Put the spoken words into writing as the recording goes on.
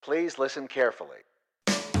Please listen carefully.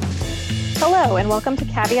 Hello, and welcome to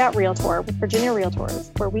Caveat Realtor with Virginia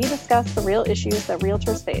Realtors, where we discuss the real issues that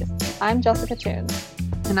realtors face. I'm Jessica Toon.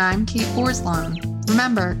 And I'm Kate Borsloan.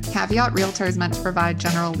 Remember, Caveat Realtor is meant to provide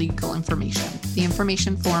general legal information. The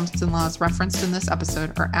information, forms, and laws referenced in this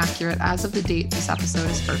episode are accurate as of the date this episode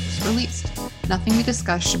is first released. Nothing we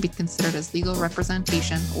discuss should be considered as legal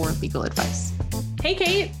representation or legal advice. Hey,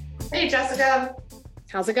 Kate. Hey, Jessica.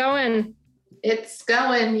 How's it going? It's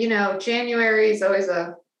going. January is always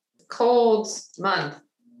a cold month.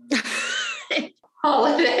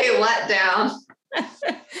 Holiday letdown.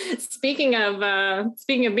 Speaking of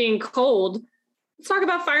being cold, let's talk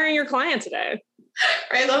about firing your client today.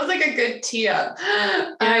 Right, that was like a good tee up.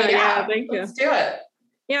 Yeah, thank you. Let's do it.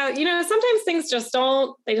 Yeah, sometimes things just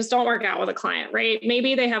don't work out with a client, right?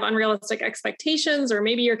 Maybe they have unrealistic expectations, or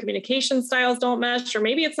maybe your communication styles don't mesh, or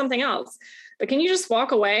maybe it's something else. But can you just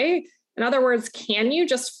walk away? In other words, can you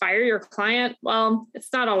just fire your client? Well,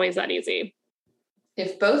 it's not always that easy.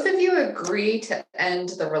 If both of you agree to end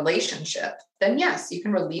the relationship, then yes, you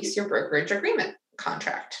can release your brokerage agreement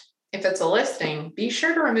contract. If it's a listing, be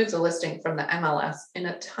sure to remove the listing from the MLS in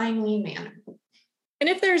a timely manner. And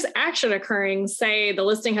if there's action occurring, say the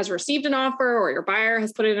listing has received an offer, or your buyer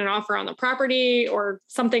has put in an offer on the property, or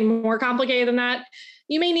something more complicated than that,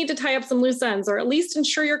 you may need to tie up some loose ends, or at least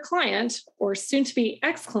ensure your client, or soon-to-be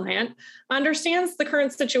ex-client, understands the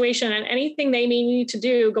current situation and anything they may need to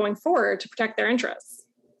do going forward to protect their interests.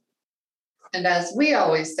 And as we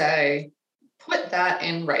always say, put that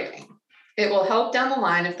in writing. It will help down the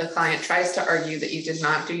line if the client tries to argue that you did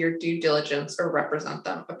not do your due diligence or represent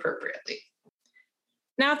them appropriately.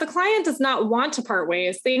 Now, if the client does not want to part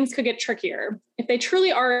ways, things could get trickier. If they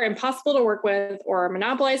truly are impossible to work with, or are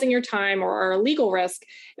monopolizing your time, or are a legal risk,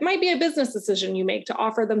 it might be a business decision you make to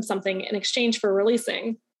offer them something in exchange for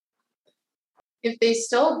releasing. If they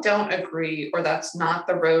still don't agree, or that's not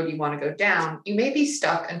the road you want to go down, you may be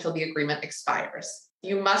stuck until the agreement expires.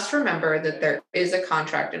 You must remember that there is a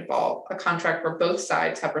contract involved, a contract where both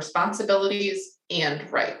sides have responsibilities and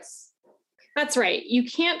rights. That's right. You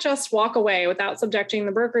can't just walk away without subjecting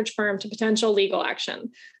the brokerage firm to potential legal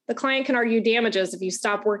action. The client can argue damages if you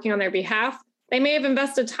stop working on their behalf. They may have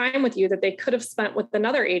invested time with you that they could have spent with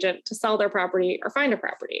another agent to sell their property or find a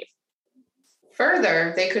property.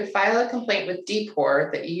 Further, they could file a complaint with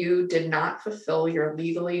DPOR that you did not fulfill your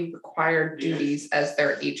legally required duties as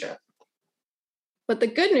their agent. But the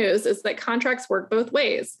good news is that contracts work both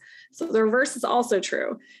ways. So the reverse is also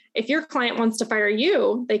true. If your client wants to fire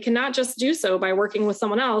you, they cannot just do so by working with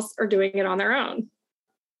someone else or doing it on their own.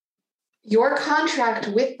 Your contract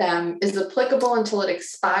with them is applicable until it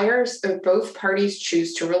expires or both parties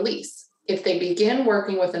choose to release. If they begin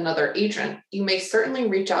working with another agent, you may certainly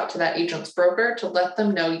reach out to that agent's broker to let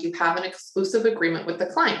them know you have an exclusive agreement with the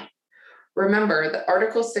client. Remember that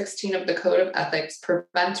Article 16 of the Code of Ethics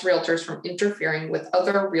prevents realtors from interfering with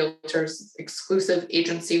other realtors' exclusive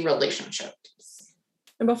agency relationships.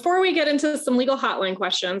 And before we get into some legal hotline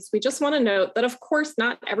questions, we just want to note that, of course,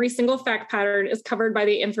 not every single fact pattern is covered by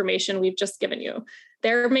the information we've just given you.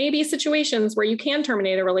 There may be situations where you can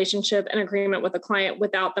terminate a relationship and agreement with a client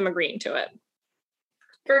without them agreeing to it.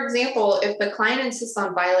 For example, if the client insists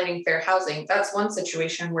on violating fair housing, that's one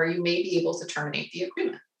situation where you may be able to terminate the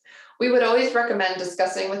agreement. We would always recommend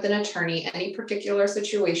discussing with an attorney any particular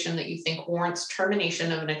situation that you think warrants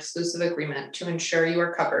termination of an exclusive agreement to ensure you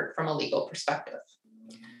are covered from a legal perspective.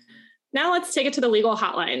 Now let's take it to the legal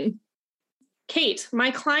hotline. Kate, my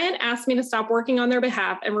client asked me to stop working on their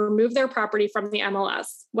behalf and remove their property from the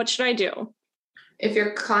MLS. What should I do? If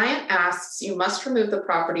your client asks, you must remove the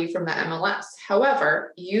property from the MLS.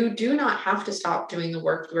 However, you do not have to stop doing the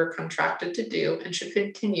work you are contracted to do and should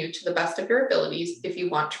continue to the best of your abilities if you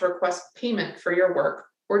want to request payment for your work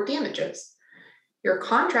or damages. Your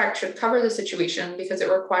contract should cover the situation because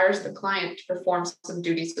it requires the client to perform some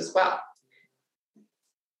duties as well.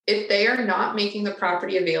 If they are not making the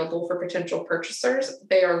property available for potential purchasers,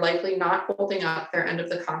 they are likely not holding up their end of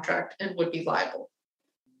the contract and would be liable.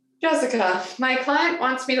 Jessica, my client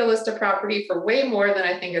wants me to list a property for way more than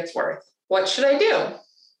I think it's worth. What should I do?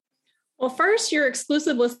 Well, first, your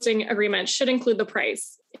exclusive listing agreement should include the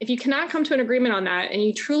price. If you cannot come to an agreement on that and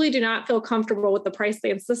you truly do not feel comfortable with the price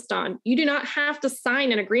they insist on, you do not have to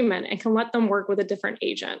sign an agreement and can let them work with a different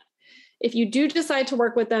agent. If you do decide to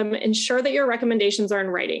work with them, ensure that your recommendations are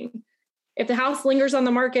in writing. If the house lingers on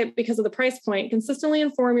the market because of the price point, consistently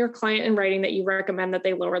inform your client in writing that you recommend that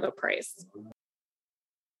they lower the price.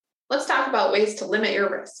 Let's talk about ways to limit your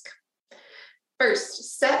risk.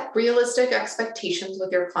 First, set realistic expectations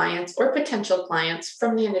with your clients or potential clients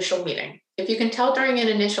from the initial meeting. If you can tell during an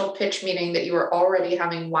initial pitch meeting that you are already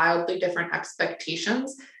having wildly different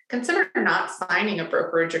expectations, consider not signing a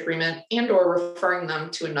brokerage agreement and/or referring them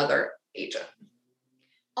to another agent.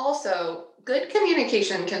 Also, good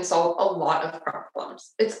communication can solve a lot of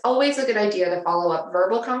problems. It's always a good idea to follow up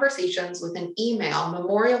verbal conversations with an email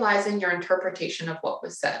memorializing your interpretation of what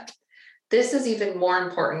was said. This is even more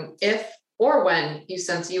important if or when you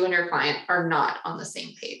sense you and your client are not on the same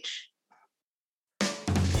page.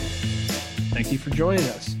 Thank you for joining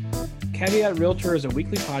us. Caveat Realtor is a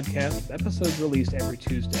weekly podcast with episodes released every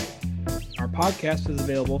Tuesday. Our podcast is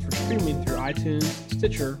available for streaming through iTunes,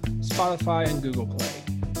 Stitcher, Spotify, and Google Play.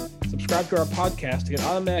 Subscribe to our podcast to get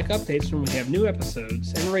automatic updates when we have new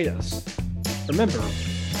episodes and rate us. Remember,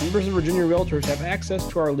 members of Virginia Realtors have access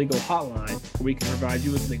to our legal hotline where we can provide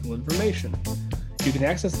you with legal information. You can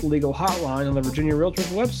access the legal hotline on the Virginia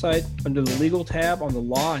Realtors website under the Legal tab on the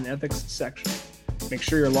Law and Ethics section. Make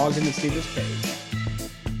sure you're logged in to see this page.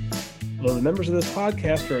 Although the members of this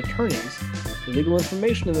podcast are attorneys, the legal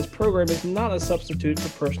information in this program is not a substitute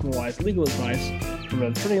for personalized legal advice from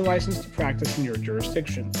an attorney licensed to practice in your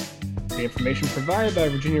jurisdiction. The information provided by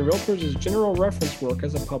Virginia Realtors is general reference work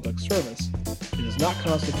as a public service. It does not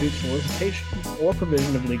constitute solicitation or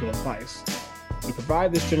provision of legal advice. We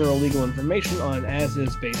provide this general legal information on an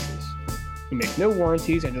as-is basis. We make no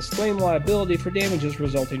warranties and disclaim liability for damages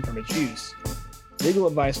resulting from its use. Legal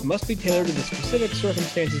advice must be tailored to the specific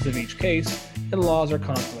circumstances of each case, and laws are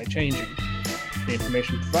constantly changing. The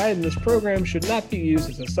information provided in this program should not be used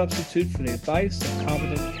as a substitute for the advice of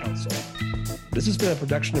competent counsel. This has been a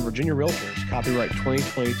production of Virginia Realtors, copyright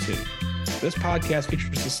 2022. This podcast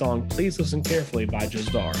features the song Please Listen Carefully by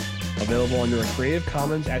Jazdar, available under a Creative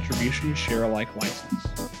Commons Attribution Share Alike license.